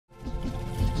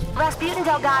Rasputin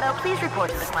Delgado, please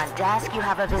report to the front desk. You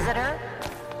have a visitor.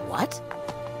 What?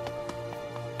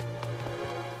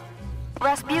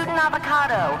 Rasputin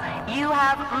Aquato, you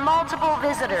have multiple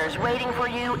visitors waiting for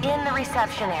you in the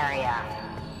reception area.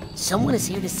 Someone is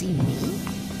here to see me?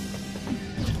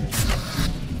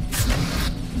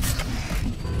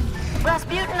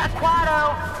 Rasputin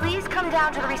Aquato, please come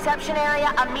down to the reception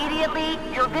area immediately.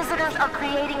 Your visitors are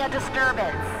creating a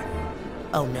disturbance.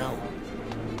 Oh no.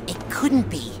 It couldn't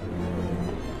be.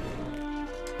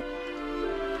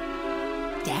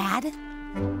 Dad?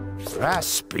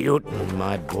 Rasputin,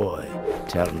 my boy,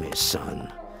 tell me,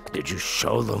 son, did you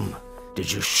show them?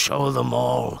 Did you show them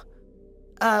all?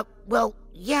 Well,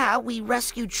 yeah, we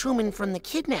rescued Truman from the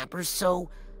kidnappers, so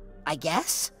I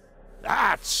guess?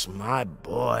 That's my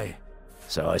boy.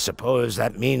 So I suppose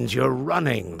that means you're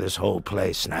running this whole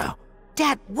place now.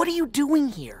 Dad, what are you doing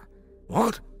here?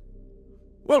 What?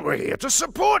 Well, we're here to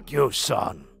support you,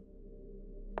 son.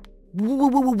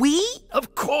 We?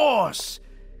 Of course.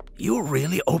 You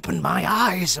really opened my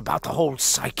eyes about the whole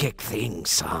psychic thing,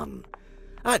 son.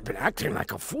 I'd been acting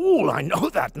like a fool, I know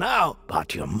that now.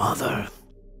 But your mother,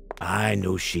 I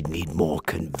knew she'd need more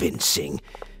convincing.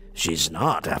 She's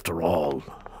not, after all,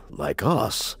 like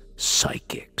us.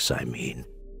 Psychics, I mean.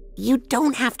 You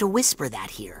don't have to whisper that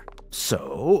here.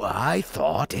 So I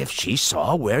thought if she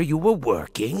saw where you were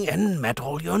working and met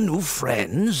all your new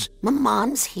friends... My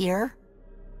mom's here.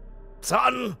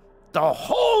 Son, the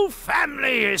whole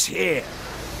family is here.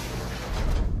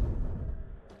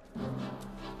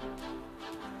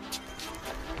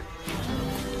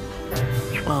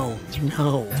 Oh,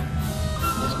 no.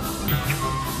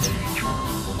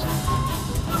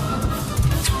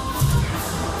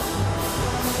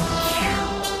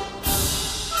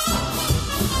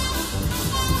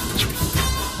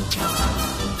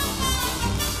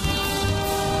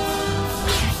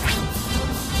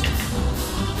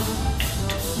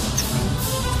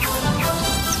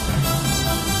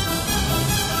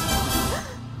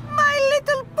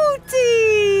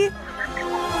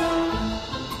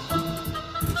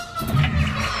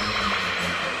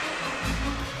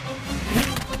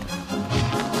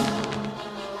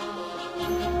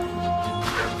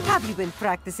 Have you been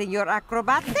practicing your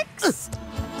acrobatics?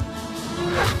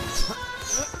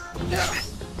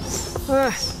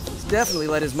 He's definitely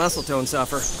let his muscle tone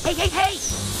suffer. Hey, hey, hey!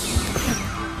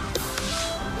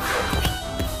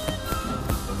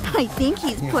 I think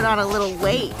he's put on a little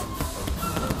weight.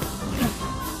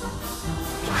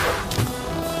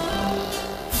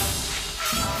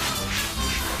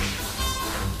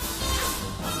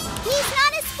 He's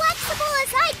not as flexible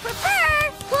as I'd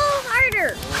prefer. Pull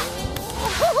harder.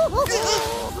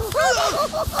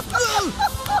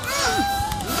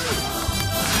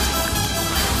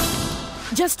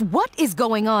 Just what is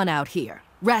going on out here?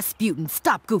 Rasputin,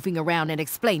 stop goofing around and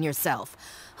explain yourself.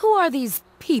 Who are these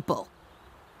people?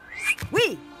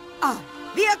 We are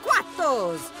the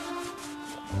Aquatos!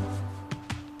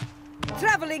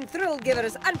 Traveling thrill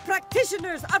givers and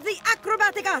practitioners of the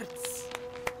acrobatic arts!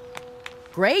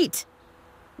 Great.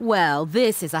 Well,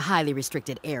 this is a highly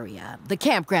restricted area. The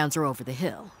campgrounds are over the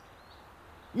hill.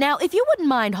 Now, if you wouldn't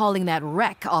mind hauling that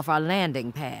wreck off our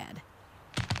landing pad.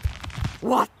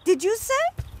 What did you say?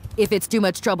 If it's too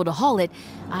much trouble to haul it,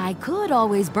 I could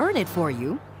always burn it for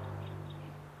you.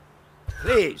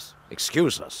 Please,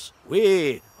 excuse us.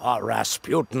 We are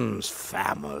Rasputin's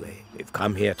family. We've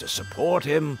come here to support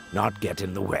him, not get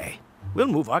in the way. We'll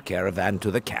move our caravan to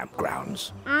the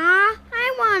campgrounds.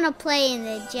 I want to play in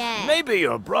the jet. Maybe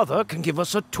your brother can give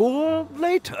us a tour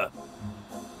later.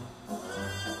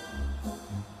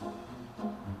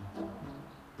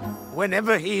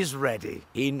 Whenever he's ready,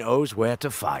 he knows where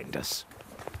to find us.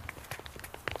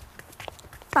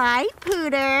 Bye,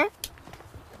 Pooter.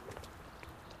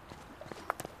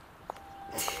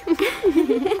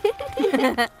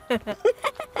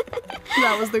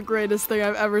 That was the greatest thing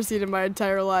I've ever seen in my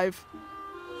entire life.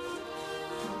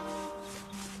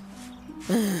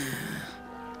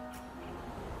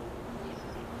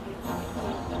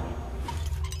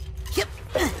 Yep.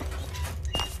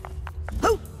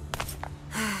 Oh.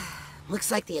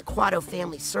 Looks like the Aquato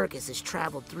family circus has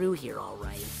traveled through here all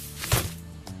right.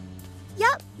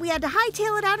 Yup, we had to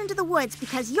hightail it out into the woods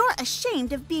because you're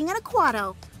ashamed of being an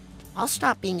Aquato. I'll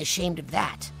stop being ashamed of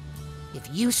that if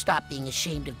you stop being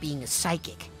ashamed of being a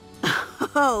psychic.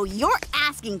 Oh, you're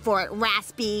asking for it,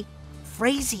 Raspy.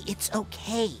 Frazee, it's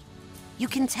okay. You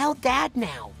can tell Dad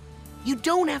now. You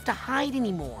don't have to hide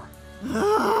anymore.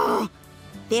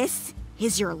 This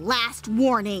is your last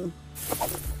warning.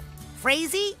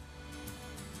 Frazee?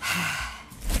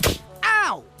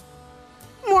 Ow!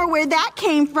 More where that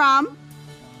came from.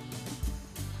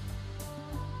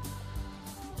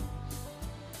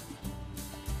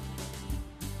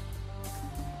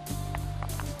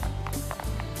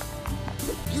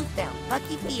 found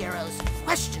Bucky Fierro's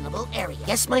questionable area.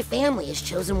 Guess my family has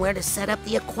chosen where to set up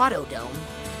the Aquato Dome.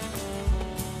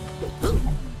 Ooh.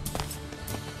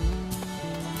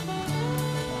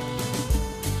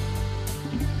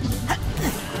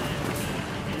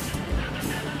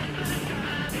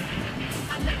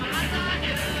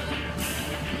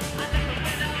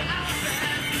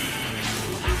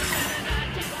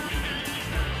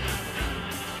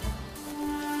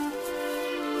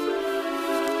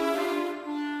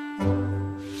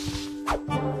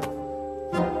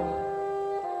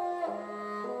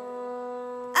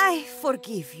 I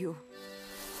forgive you.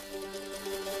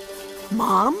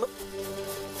 Mom?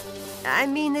 I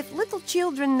mean, if little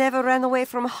children never ran away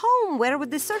from home, where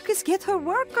would the circus get her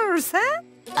workers,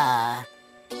 huh?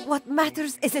 What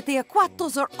matters is that the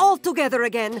Aquatos are all together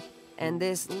again. And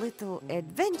this little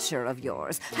adventure of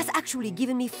yours has actually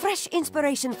given me fresh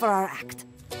inspiration for our act.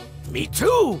 Me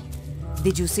too!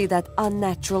 Did you see that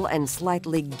unnatural and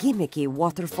slightly gimmicky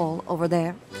waterfall over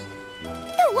there?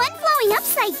 The one flowing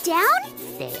upside down?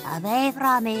 Stay away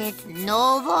from it.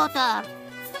 No water.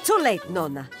 Too late,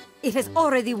 Nona. It has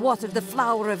already watered the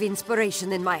flower of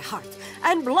inspiration in my heart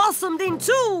and blossomed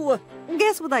into...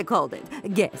 Guess what I called it?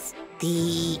 Guess.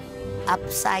 The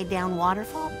upside-down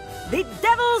waterfall? The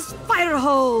Devil's Fire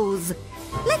Hose!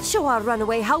 Let's show our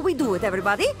runaway how we do it,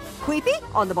 everybody. Queepie,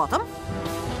 on the bottom.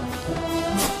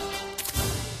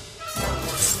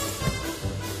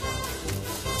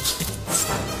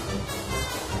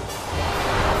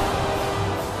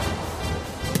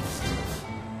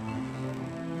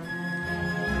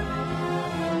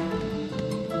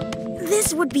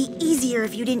 This would be easier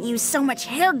if you didn't use so much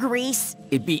hair grease.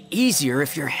 It'd be easier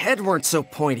if your head weren't so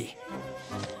pointy.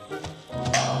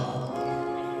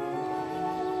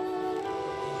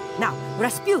 Now,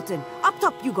 Rasputin, up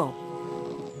top you go.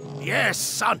 Yes,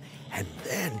 son. And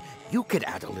then you could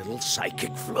add a little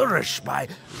psychic flourish by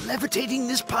levitating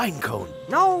this pine cone.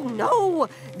 No, no.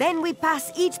 Then we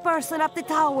pass each person up the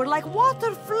tower like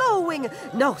water flowing.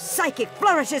 No psychic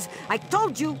flourishes. I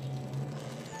told you.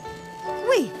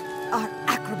 We are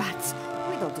acrobats.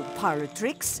 We don't do parlor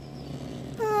tricks.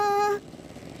 Guys?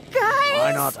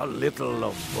 Why not a little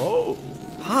of both?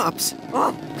 Pops!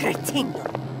 Oh, cretin.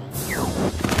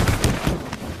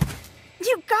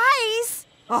 You guys!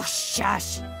 Oh,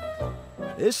 shush.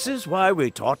 This is why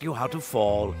we taught you how to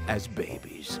fall as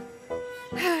babies.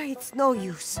 It's no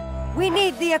use. We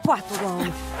need the Aquato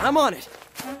Dome. I'm on it!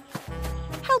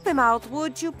 Help him out,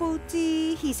 would you,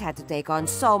 Pootie? He's had to take on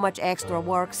so much extra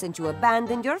work since you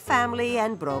abandoned your family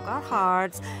and broke our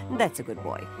hearts. That's a good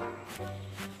boy.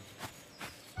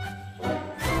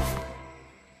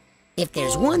 If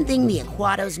there's one thing the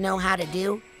Aquatos know how to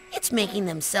do, it's making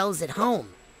themselves at home.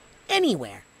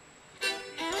 Anywhere.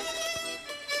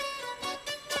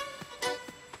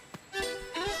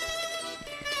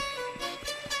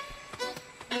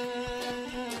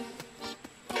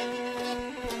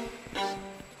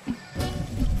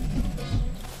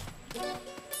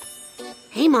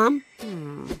 Hey, Mom.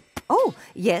 Oh,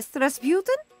 yes,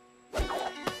 Rasputin?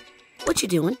 What you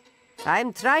doing?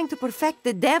 I'm trying to perfect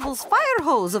the Devil's Fire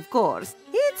Hose, of course.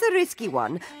 It's a risky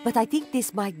one, but I think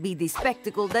this might be the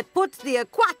spectacle that puts the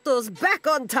Aquatos back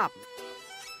on top.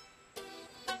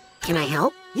 Can I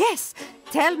help? Yes,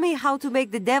 tell me how to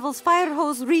make the Devil's Fire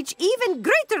Hose reach even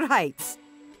greater heights.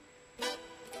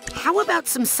 How about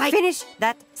some Finish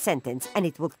that sentence, and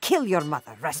it will kill your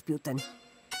mother, Rasputin.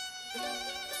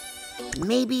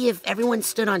 Maybe if everyone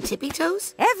stood on tippy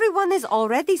toes? Everyone is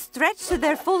already stretched to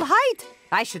their full height.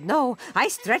 I should know. I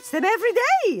stretch them every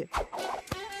day.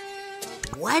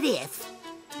 What if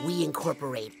we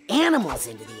incorporate animals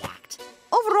into the act?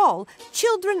 Overall,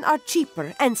 children are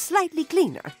cheaper and slightly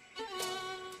cleaner.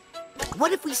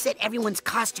 What if we set everyone's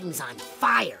costumes on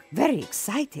fire? Very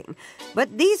exciting.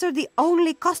 But these are the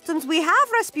only costumes we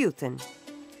have, Rasputin.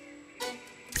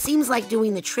 Seems like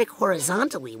doing the trick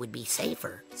horizontally would be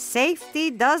safer. Safety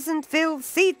doesn't fill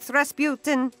seats,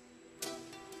 Rasputin.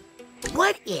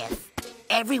 What if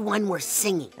everyone were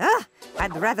singing?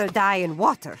 I'd rather die in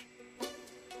water.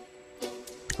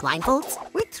 Blindfolds?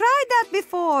 We tried that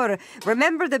before.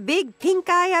 Remember the big pink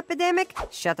eye epidemic?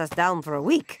 Shut us down for a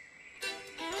week.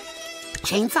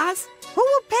 Chainsaws? Who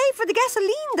will pay for the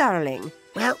gasoline, darling?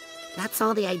 Well, that's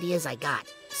all the ideas I got.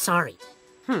 Sorry.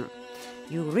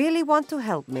 You really want to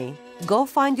help me? Go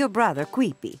find your brother,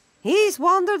 Queepie. He's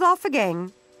wandered off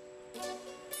again.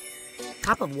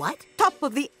 Top of what? Top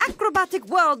of the acrobatic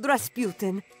world,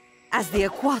 Rasputin. As the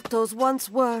Aquatos once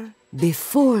were.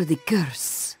 Before the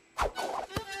curse.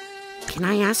 Can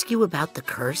I ask you about the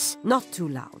curse? Not too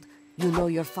loud. You know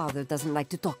your father doesn't like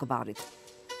to talk about it.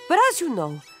 But as you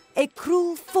know, A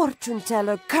cruel fortune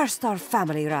teller cursed our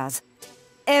family, Raz.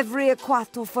 Every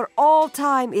Aquato for all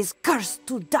time is cursed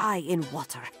to die in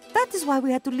water. That is why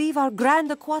we had to leave our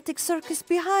grand aquatic circus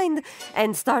behind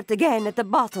and start again at the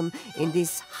bottom in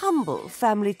this humble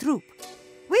family troupe.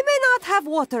 We may not have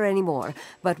water anymore,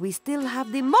 but we still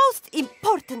have the most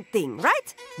important thing,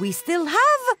 right? We still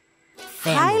have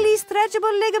highly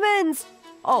stretchable ligaments.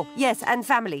 Oh, yes, and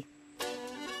family.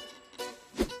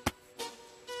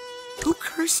 Who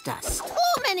cursed us?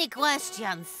 Too many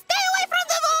questions. Stay away from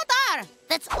the water!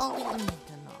 That's all you need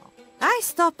to know. I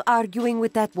stopped arguing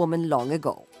with that woman long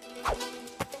ago.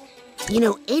 You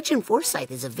know, Agent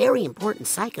Forsyth is a very important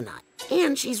psychonaut.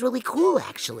 And she's really cool,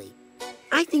 actually.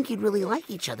 I think you'd really like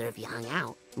each other if you hung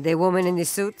out. The woman in the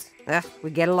suit? We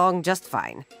get along just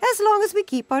fine. As long as we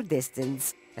keep our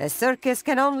distance. A circus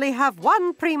can only have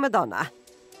one prima donna.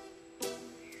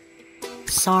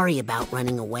 Sorry about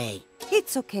running away.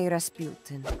 It's okay,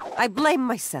 Rasputin. I blame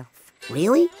myself.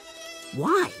 Really?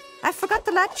 Why? I forgot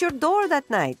to latch your door that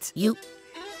night. You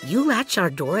latch our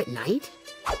door at night?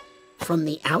 From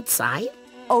the outside?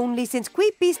 Only since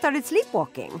Queepie started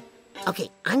sleepwalking. Okay,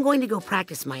 I'm going to go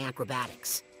practice my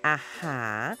acrobatics.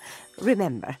 Uh-huh.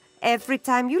 Remember, every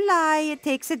time you lie, it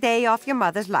takes a day off your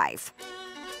mother's life.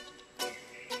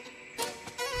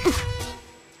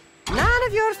 None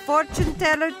of your fortune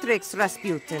teller tricks,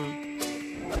 Rasputin.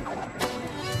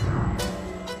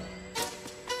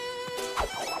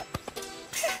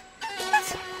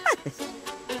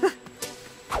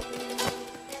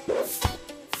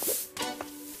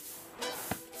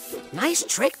 Nice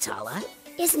trick, Tala.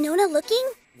 Is Nona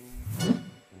looking?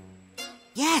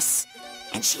 Yes,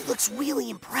 and she looks really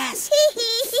impressed.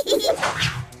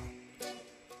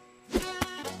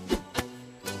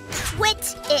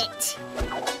 Quit it!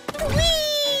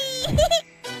 Whee!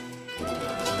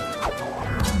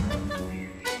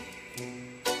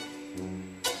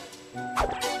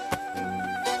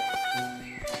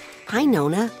 Hi,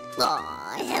 Nona.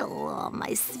 Oh, hello,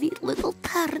 my sweet little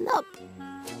turnip.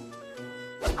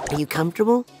 Are you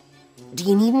comfortable? Do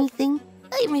you need anything?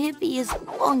 I'm happy as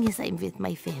long as I'm with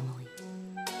my family.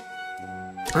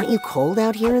 Aren't you cold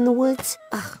out here in the woods?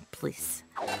 Ugh, please.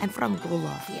 I'm from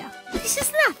Golovia. This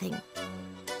is nothing.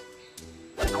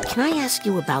 Can I ask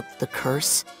you about the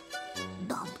curse?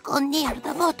 Don't go near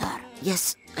the water.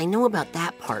 Yes, I know about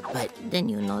that part, but... Then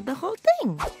you know the whole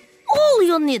thing. All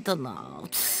you need to know.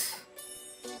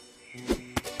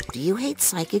 Do you hate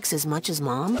psychics as much as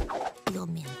Mom? You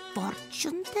mean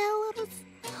fortune tellers?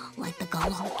 Like the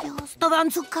Galopios, the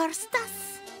ones who cursed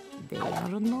us? They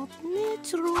are not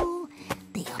natural.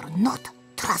 They are not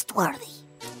trustworthy.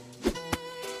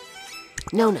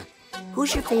 Nona,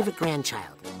 who's your favorite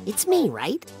grandchild? It's me,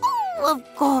 right? Oh,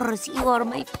 of course, you are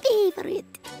my favorite.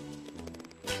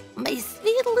 My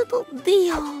sweet little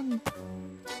Dion.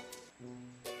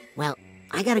 Well,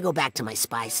 I gotta go back to my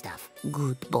spy stuff.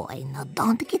 Good boy. Now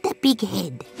don't get a big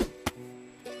head.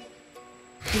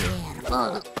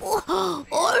 Careful. Oh,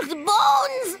 old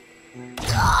bones!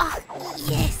 Ah,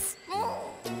 yes.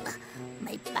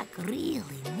 My back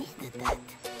really needed that.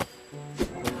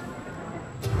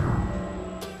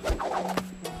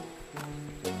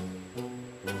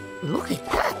 Look at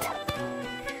that.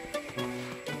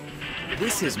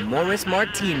 This is Morris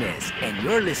Martinez, and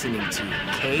you're listening to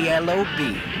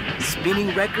KLOB,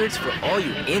 spinning records for all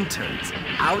you interns,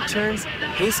 our turns,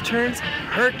 his turns,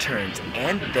 her turns,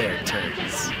 and their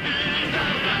turns.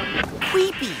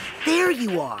 Queepie, there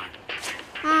you are.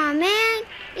 Aw, man,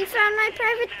 you found my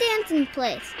private dancing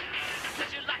place.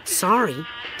 Sorry.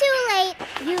 Too late.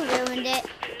 You ruined it.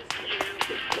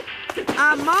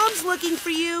 Mom's looking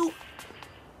for you.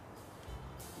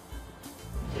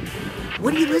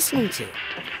 What are you listening to?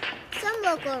 Some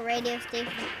local radio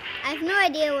station. I have no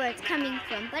idea where it's coming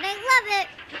from, but I love it.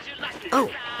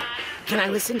 Oh, can I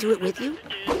listen to it with you?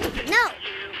 No.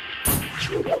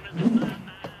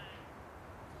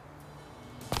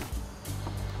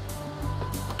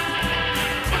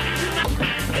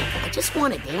 I just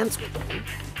want to dance with you.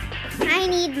 I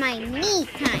need my me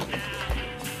time.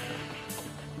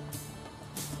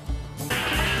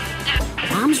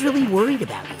 Mom's really worried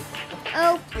about you.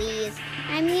 Oh, please.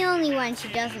 I'm the only one she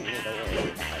doesn't need to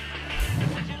worry about.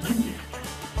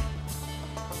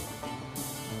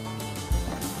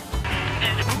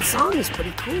 That song is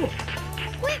pretty cool.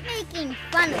 Quit making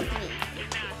fun of me.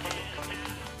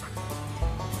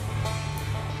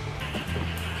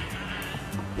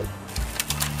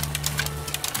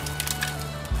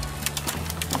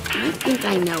 I think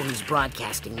I know who's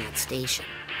broadcasting that station.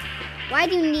 Why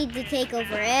do you need to take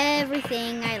over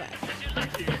everything I like?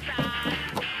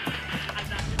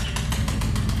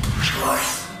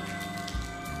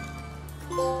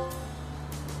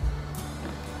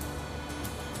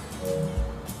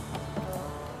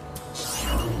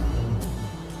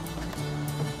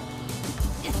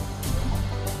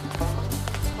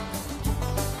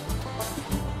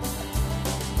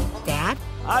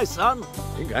 Hi, son.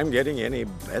 Think I'm getting any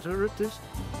better at this?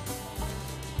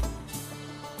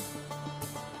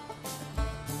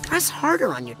 Press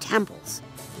harder on your temples.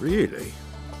 Really?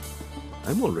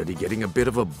 I'm already getting a bit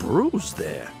of a bruise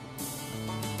there.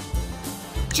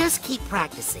 Just keep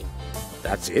practicing.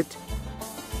 That's it?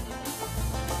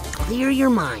 Clear your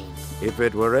mind. If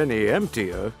it were any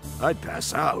emptier, I'd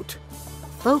pass out.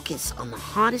 Focus on the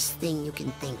hottest thing you can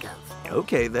think of.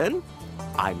 Okay, then.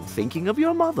 I'm thinking of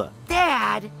your mother.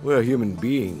 Dad! We're human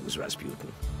beings,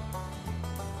 Rasputin.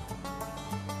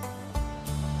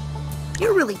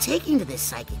 You're really taking to this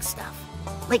psychic stuff.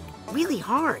 Like, really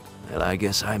hard. Well, I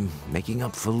guess I'm making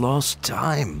up for lost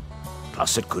time.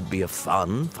 Plus, it could be a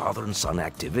fun father and son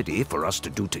activity for us to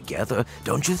do together,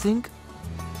 don't you think?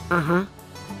 Uh-huh.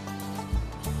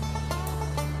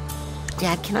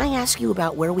 Dad, can I ask you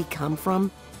about where we come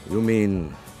from? You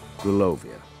mean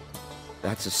Grulovia?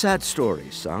 That's a sad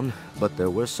story, son, but there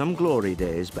were some glory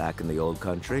days back in the old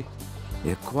country.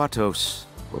 The Aquatos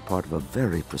were part of a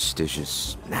very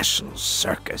prestigious national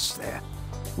circus there.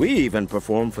 We even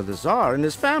performed for the Tsar and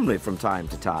his family from time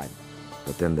to time.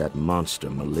 But then that monster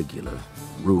Maligula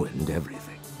ruined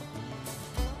everything.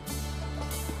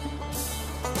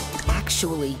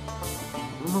 Actually,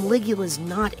 Maligula's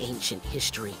not ancient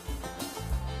history.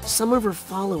 Some of her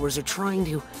followers are trying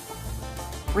to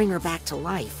bring her back to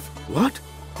life. What?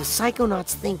 The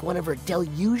Psychonauts think one of her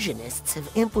delusionists have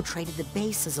infiltrated the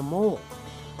base as a mole.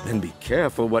 Then be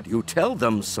careful what you tell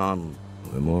them, son.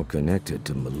 We're more connected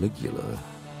to Maligula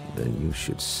than you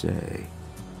should say.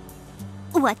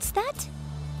 What's that?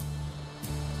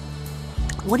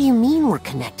 What do you mean we're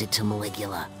connected to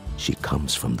Maligula? She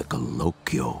comes from the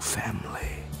Galocchio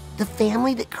family. The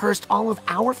family that cursed all of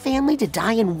our family to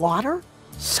die in water?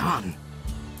 Son,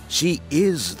 she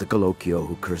is the Galocchio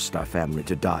who cursed our family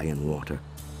to die in water.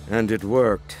 And it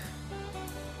worked.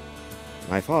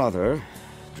 My father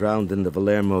drowned in the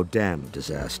Valermo Dam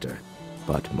disaster.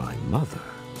 But my mother,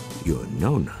 your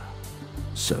Nona,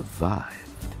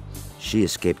 survived. She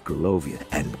escaped Grulovia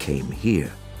and came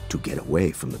here to get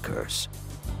away from the curse.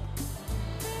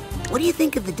 What do you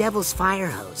think of the Devil's Fire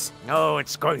Hose? Oh,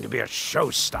 it's going to be a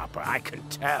showstopper, I can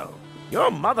tell. Your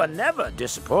mother never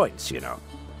disappoints, you know.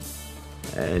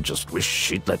 I just wish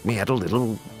she'd let me add a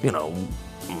little,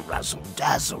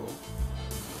 razzle-dazzle.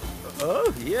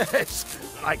 Oh, yes,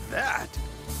 like that.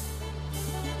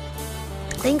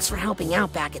 Thanks for helping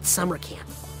out back at summer camp.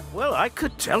 Well, I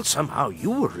could tell somehow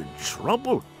you were in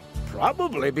trouble.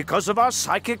 Probably because of our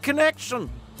psychic connection.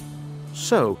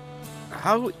 So,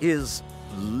 how is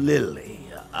Lily?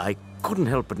 I couldn't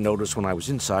help but notice when I was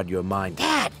inside your mind,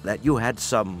 Dad, that you had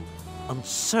some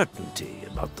uncertainty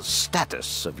about the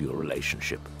status of your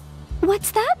relationship.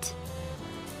 What's that?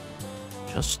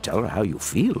 Just tell her how you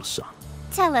feel, son.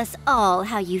 Tell us all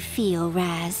how you feel,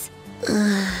 Raz.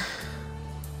 I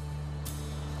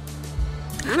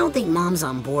don't think Mom's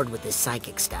on board with this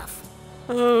psychic stuff.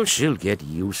 Oh, she'll get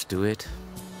used to it.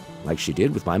 Like she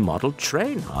did with my model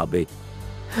train hobby.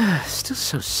 Still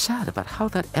so sad about how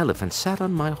that elephant sat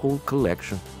on my whole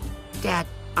collection. Dad,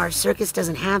 our circus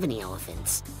doesn't have any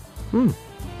elephants.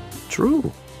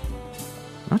 True.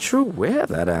 Not sure where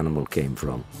that animal came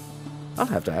from. I'll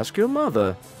have to ask your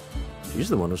mother. She's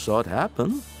the one who saw it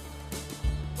happen.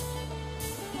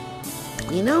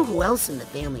 You know who else in the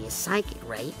family is psychic,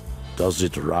 right? Does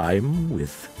it rhyme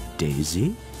with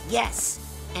Daisy? Yes,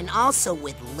 and also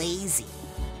with lazy.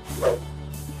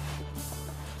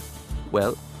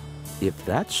 Well, if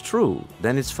that's true,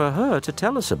 then it's for her to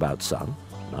tell us about, son,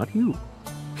 not you.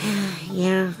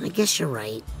 Yeah, I guess you're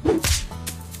right.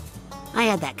 I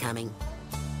had that coming.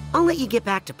 I'll let you get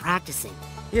back to practicing.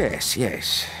 Yes.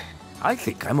 I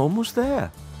think I'm almost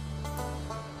there.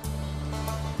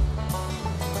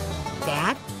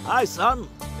 Dad? Hi, son.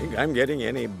 Think I'm getting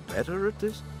any better at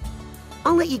this?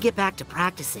 I'll let you get back to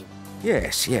practicing.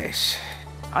 Yes.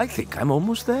 I think I'm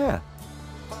almost there.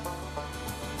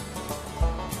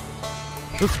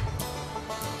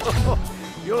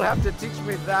 You'll have to teach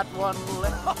me that one.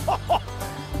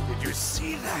 Did you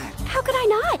see that? How could I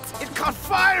not? It caught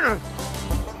fire!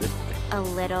 A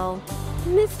little.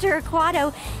 Mr.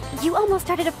 Aquato, you almost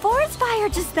started a forest fire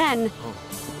just then.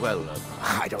 Well,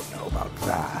 I don't know about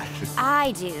that.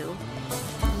 I do.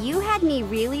 You had me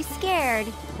really scared.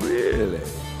 Really?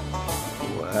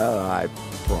 Well, I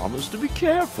promise to be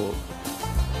careful.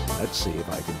 Let's see if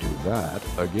I can do that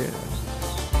again.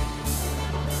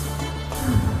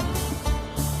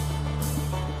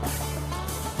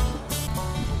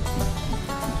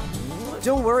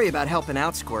 Don't worry about helping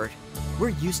out, Squirt. We're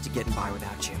used to getting by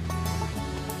without you.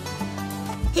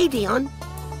 Hey, Dion.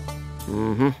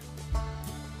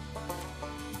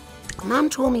 Mom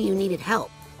told me you needed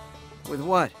help. With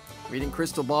what? Reading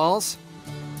crystal balls?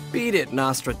 Beat it,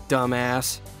 Nostra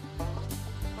dumbass.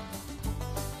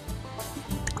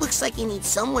 Looks like you need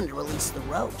someone to release the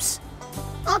ropes.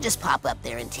 I'll just pop up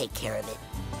there and take care of it.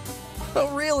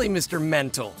 Oh, really, Mr.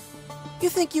 Mental? You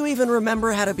think you even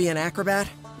remember how to be an acrobat?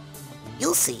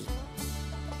 You'll see.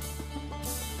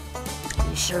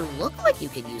 You sure look like you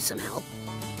could use some help.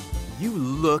 You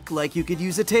look like you could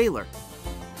use a tailor.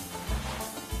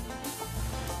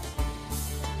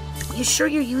 You sure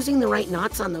you're using the right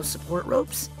knots on those support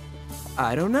ropes?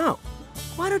 I don't know.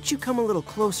 Why don't you come a little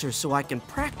closer so I can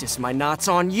practice my knots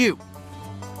on you?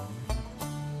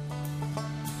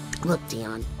 Look,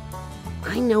 Dion,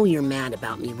 I know you're mad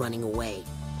about me running away.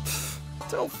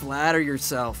 Don't flatter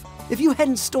yourself. If you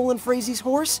hadn't stolen Frazy's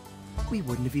horse, we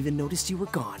wouldn't have even noticed you were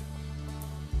gone.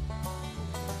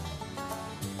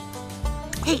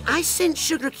 Hey, I sent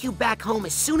Sugar Cube back home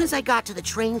as soon as I got to the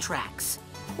train tracks.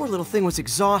 Poor little thing was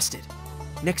exhausted.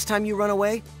 Next time you run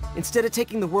away, instead of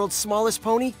taking the world's smallest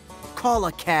pony, call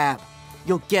a cab.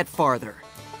 You'll get farther.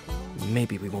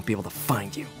 Maybe we won't be able to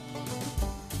find you.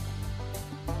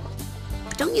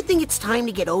 Don't you think it's time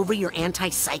to get over your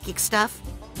anti-psychic stuff?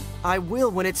 I will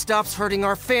when it stops hurting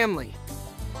our family.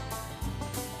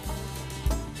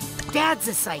 Dad's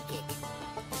a psychic.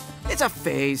 It's a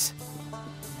phase.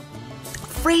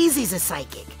 Frazy's a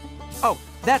psychic. Oh,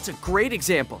 that's a great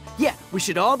example. Yeah, we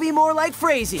should all be more like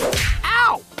Frazy.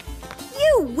 Ow!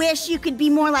 You wish you could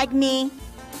be more like me.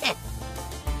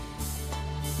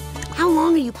 How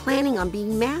long are you planning on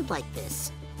being mad like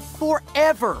this?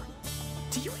 Forever!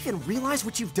 Do you even realize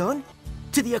what you've done?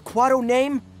 To the Aquato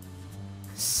name?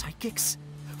 Psychics?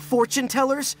 Fortune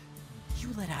tellers? You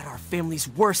let out our family's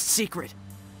worst secret.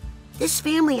 This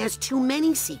family has too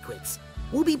many secrets.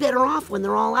 We'll be better off when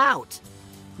they're all out.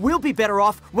 We'll be better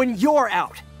off when you're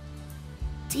out.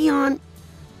 Dion.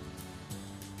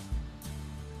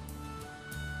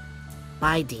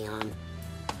 Bye, Dion.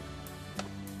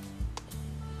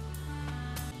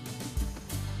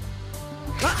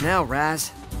 Now,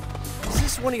 Raz. Is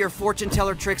this one of your fortune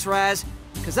teller tricks, Raz?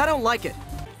 Because I don't like it.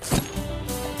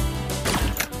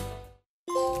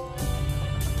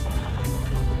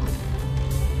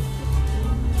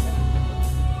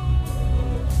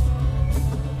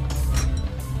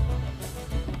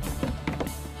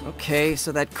 Okay,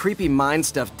 so that creepy mind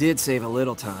stuff did save a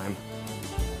little time.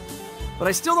 But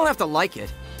I still don't have to like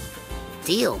it.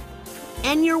 Deal.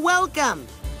 And you're welcome.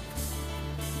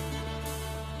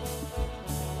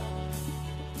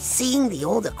 Seeing the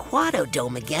old Aquato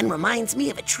dome again reminds me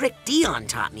of a trick Dion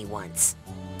taught me once.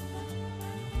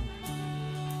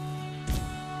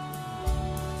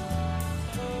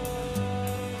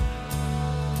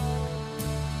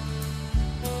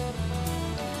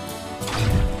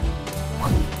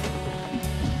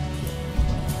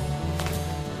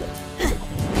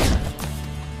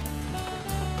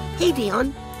 Hey,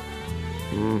 Dion.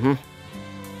 Mm-hmm.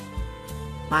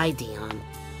 Bye, Dion.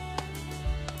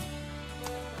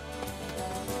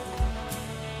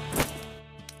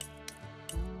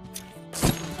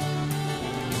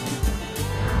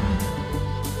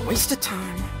 Waste of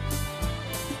time.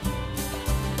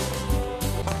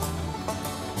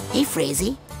 Hey,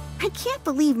 Frazy. I can't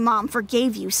believe Mom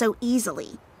forgave you so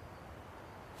easily.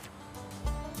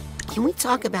 Can we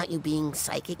talk about you being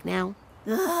psychic now?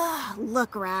 Ugh,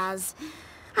 look, Raz.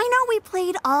 I know we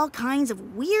played all kinds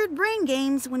of weird brain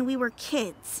games when we were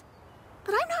kids.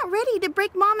 But I'm not ready to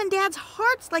break Mom and Dad's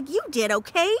hearts like you did,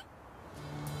 okay?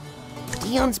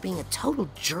 Dion's being a total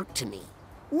jerk to me.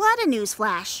 What a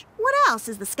newsflash. What else?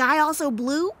 Is the sky also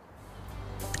blue?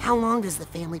 How long does the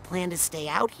family plan to stay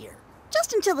out here?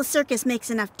 Just until the circus makes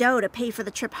enough dough to pay for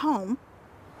the trip home.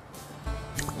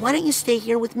 Why don't you stay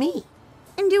here with me?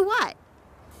 And do what?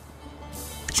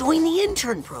 Join the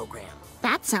intern program.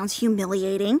 That sounds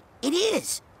humiliating. It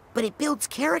is, but it builds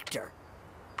character.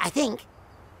 I think.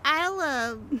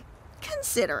 I'll,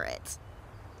 consider it.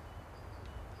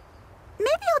 Maybe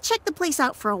I'll check the place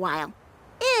out for a while.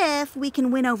 If we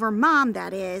can win over Mom,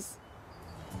 that is.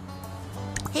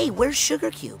 Hey, where's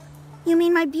Sugar Cube? You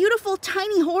mean my beautiful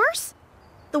tiny horse?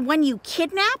 The one you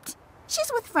kidnapped?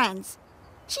 She's with friends.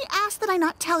 She asked that I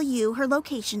not tell you her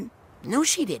location. No,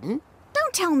 she didn't.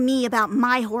 Don't tell me about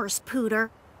my horse, Pooter.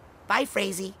 Bye,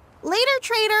 Frazy. Later,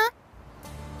 traitor.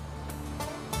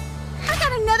 I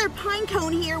got another pine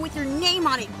cone here with your name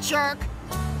on it, jerk.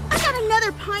 I got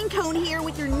another pine cone here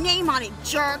with your name on it,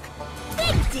 jerk.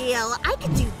 Big deal. I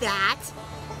could do that.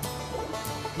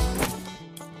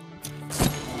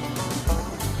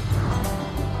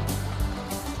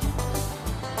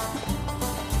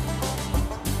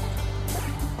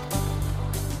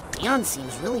 son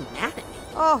seems really mad at me.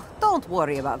 Oh, don't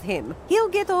worry about him. He'll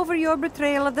get over your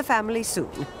betrayal of the family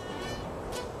soon.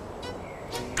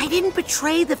 I didn't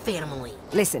betray the family.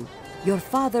 Listen, your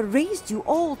father raised you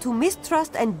all to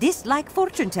mistrust and dislike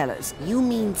fortune tellers. You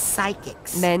mean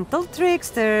psychics? Mental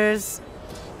tricksters.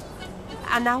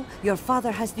 And now your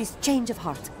father has this change of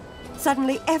heart.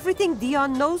 Suddenly everything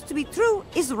Dion knows to be true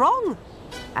is wrong.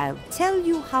 I'll tell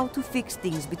you how to fix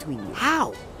things between you.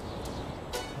 How?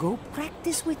 Go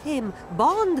practice with him.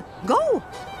 Bond. Go!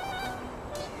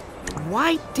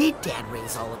 Why did Dad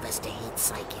raise all of us to hate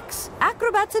psychics?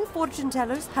 Acrobats and fortune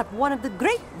tellers have one of the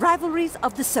great rivalries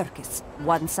of the circus.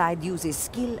 One side uses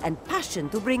skill and passion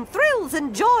to bring thrills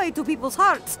and joy to people's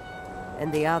hearts,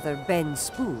 and the other bends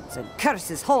spoons and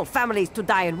curses whole families to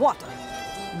die in water.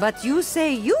 But you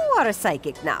say you are a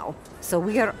psychic now, so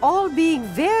we are all being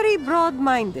very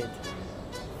broad-minded.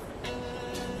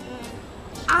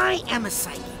 I am a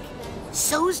psychic.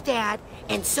 So's Dad,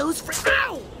 and so's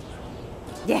Ow!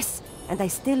 Yes, and I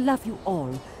still love you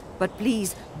all. But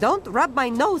please, don't rub my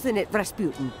nose in it,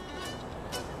 Rasputin.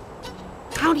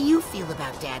 How do you feel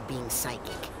about Dad being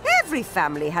psychic? Every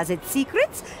family has its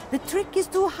secrets. The trick is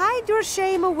to hide your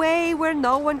shame away where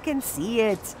no one can see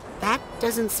it. That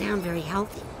doesn't sound very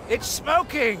healthy. It's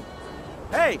smoking!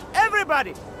 Hey,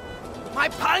 everybody! My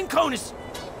pine cone is...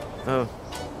 Oh,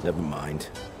 never mind.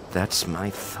 That's my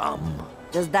thumb.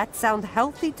 Does that sound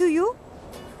healthy to you?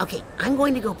 Okay, I'm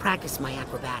going to go practice my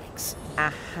acrobatics.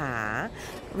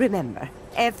 Remember,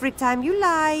 every time you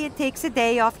lie, it takes a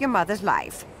day off your mother's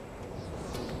life.